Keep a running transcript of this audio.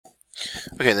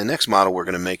Okay, the next model we're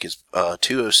going to make is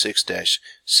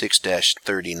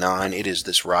 206-6-39. It is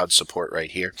this rod support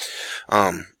right here.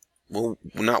 We'll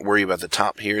not worry about the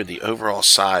top here. The overall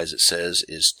size, it says,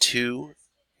 is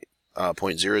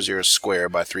 2.00 square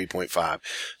by 3.5.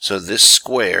 So this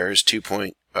square is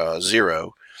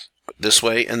 2.0 this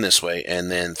way, and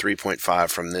then 3.5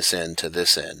 from this end to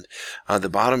this end. The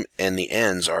bottom and the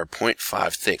ends are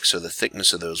 0.5 thick, so the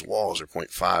thickness of those walls are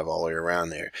 0.5 all the way around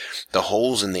there. The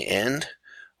holes in the end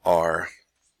are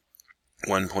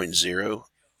 1.0,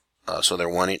 so they're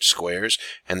 1-inch squares,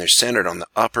 and they're centered on the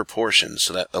upper portion,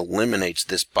 so that eliminates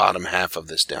this bottom half of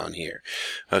this down here.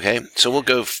 Okay, so we'll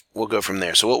go from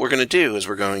there. So what we're going to do is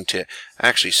we're going to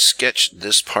actually sketch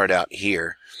this part out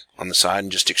here on the side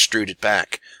and just extrude it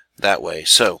back that way.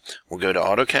 So we'll go to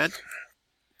AutoCAD,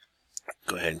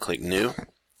 go ahead and click New,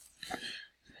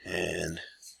 and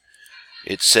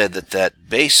it said that that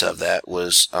base of that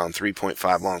was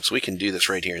 3.5 long, so we can do this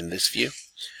right here in this view.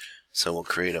 So we'll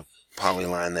create a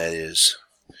polyline that is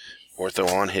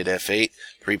ortho on, hit F8,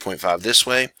 3.5 this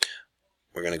way.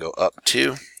 We're going to go up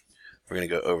 2. We're going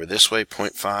to go over this way,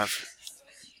 0.5.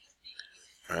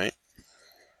 Alright.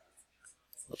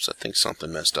 Oops, I think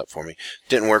something messed up for me.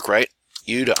 Didn't work right.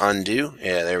 U to undo.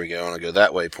 Yeah, there we go. I'm going to go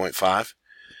that way, 0.5.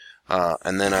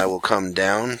 And then I will come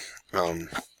down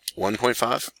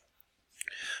 1.5.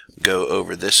 Go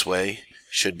over this way.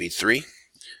 Should be 3.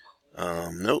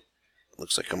 Nope.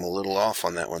 Looks like I'm a little off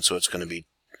on that one, so it's going to be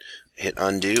hit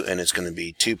undo, and it's going to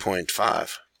be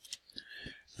 2.5.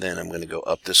 Then I'm going to go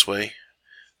up this way,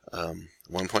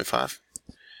 1.5.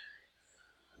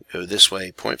 Go this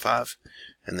way, 0.5,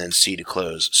 and then C to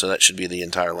close. So that should be the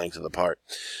entire length of the part.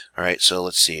 All right, so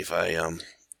let's see if I'm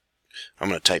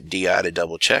going to type DI to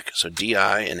double check. So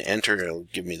DI and enter, it'll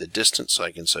give me the distance, so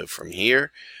I can say from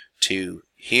here to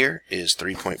here is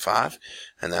 3.5,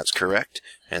 and that's correct.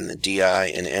 And the DI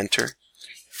and enter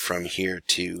from here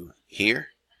to here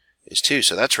is 2,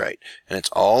 so that's right. And it's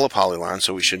all a polyline,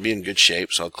 so we should be in good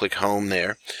shape. So I'll click home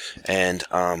there, and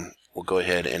we'll go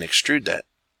ahead and extrude that.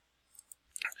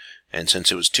 And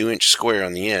since it was 2-inch square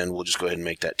on the end, we'll just go ahead and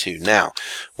make that 2. Now,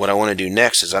 what I want to do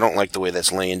next is I don't like the way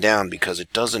that's laying down because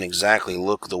it doesn't exactly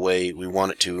look the way we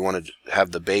want it to. We want to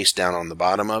have the base down on the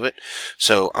bottom of it.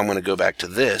 So I'm going to go back to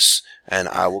this, and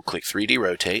I will click 3D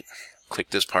rotate,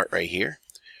 click this part right here,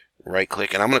 right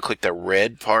click, and I'm going to click the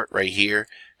red part right here,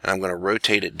 and I'm going to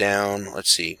rotate it down.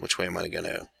 Let's see, which way am I going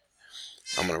to?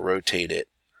 I'm going to rotate it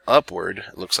upward.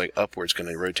 It looks like upward's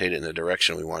going to rotate it in the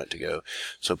direction we want it to go,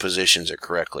 so it positions it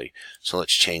correctly. So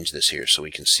let's change this here so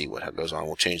we can see what goes on.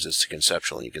 We'll change this to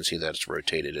conceptual, and you can see that it's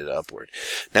rotated it upward.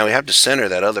 Now we have to center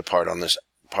that other part on this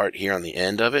part here on the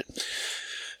end of it.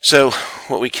 So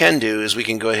what we can do is we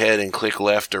can go ahead and click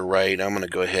left or right. I'm going to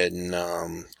go ahead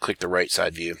and click the right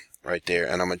side view right there,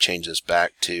 and I'm going to change this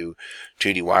back to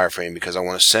 2D wireframe because I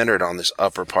want to center it on this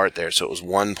upper part there. So it was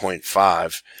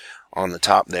 1.5 on the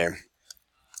top there.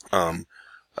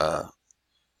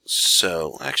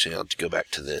 So actually I'll go back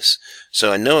to this.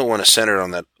 So I know I want to center it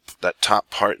on that top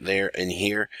part there and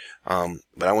here,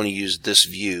 but I want to use this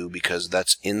view because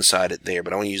that's inside it there.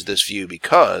 But I want to use this view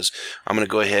because I'm going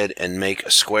to go ahead and make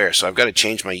a square. So I've got to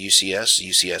change my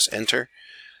UCS enter,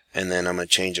 and then I'm going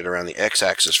to change it around the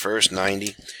x-axis first,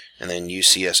 90, and then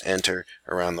UCS enter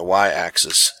around the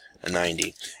y-axis,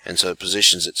 90. And so it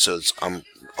positions it so it's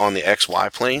on the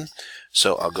XY plane.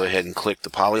 So I'll go ahead and click the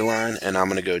polyline, and I'm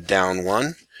going to go down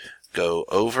 1, go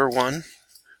over 1,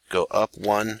 go up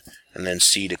 1, and then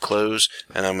C to close,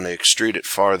 and I'm going to extrude it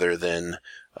farther than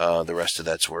the rest of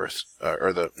that's worth,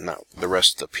 or the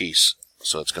rest of the piece.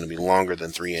 So it's going to be longer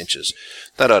than 3 inches.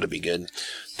 That ought to be good.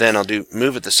 Then I'll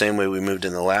move it the same way we moved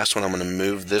in the last one. I'm going to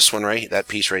move this one that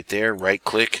piece right there, right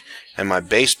click, and my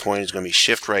base point is going to be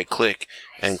shift right click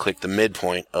and click the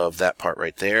midpoint of that part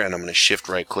right there, and I'm going to shift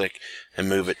right click and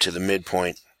move it to the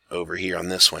midpoint over here on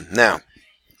this one. Now,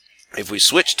 if we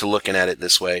switch to looking at it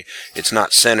this way, it's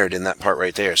not centered in that part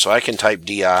right there. So I can type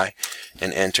DI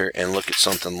and enter and look at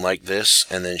something like this,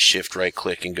 and then shift right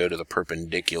click and go to the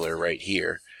perpendicular right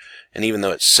here. And even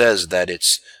though it says that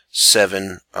it's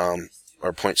 7 or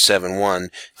 0.71,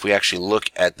 if we actually look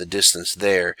at the distance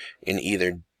there in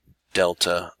either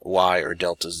delta Y or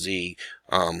delta Z,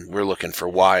 we're looking for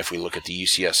Y. If we look at the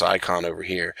UCS icon over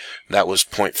here, that was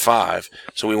 0.5.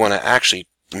 So we want to actually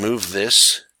move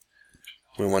this.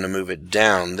 We want to move it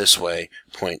down this way,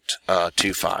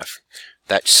 0.25.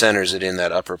 that centers it in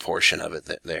that upper portion of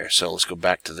it there. So let's go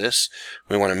back to this.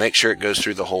 We want to make sure it goes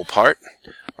through the whole part.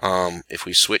 If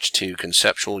we switch to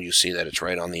conceptual, you see that it's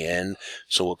right on the end.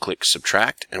 So we'll click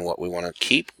subtract, and what we want to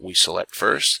keep, we select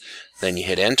first. Then you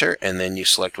hit enter, and then you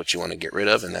select what you want to get rid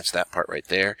of, and that's that part right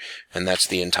there. And that's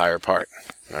the entire part.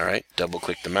 All right, double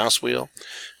click the mouse wheel.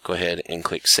 Go ahead and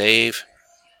click save.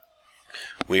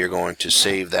 We are going to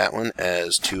save that one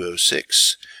as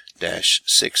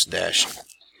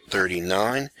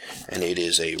 206-6-39, and it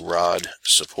is a rod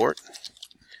support.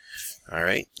 All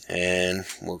right, and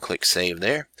we'll click save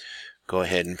there. Go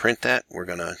ahead and print that. We're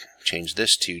going to change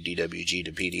this to DWG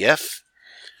to PDF.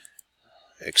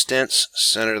 Extents,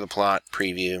 center the plot,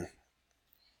 preview.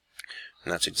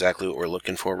 And that's exactly what we're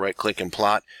looking for. Right click and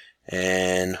plot.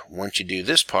 And once you do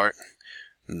this part,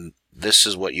 this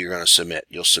is what you're going to submit.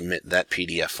 You'll submit that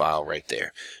PDF file right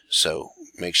there. So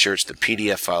make sure it's the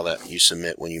PDF file that you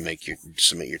submit when you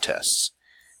submit your tests.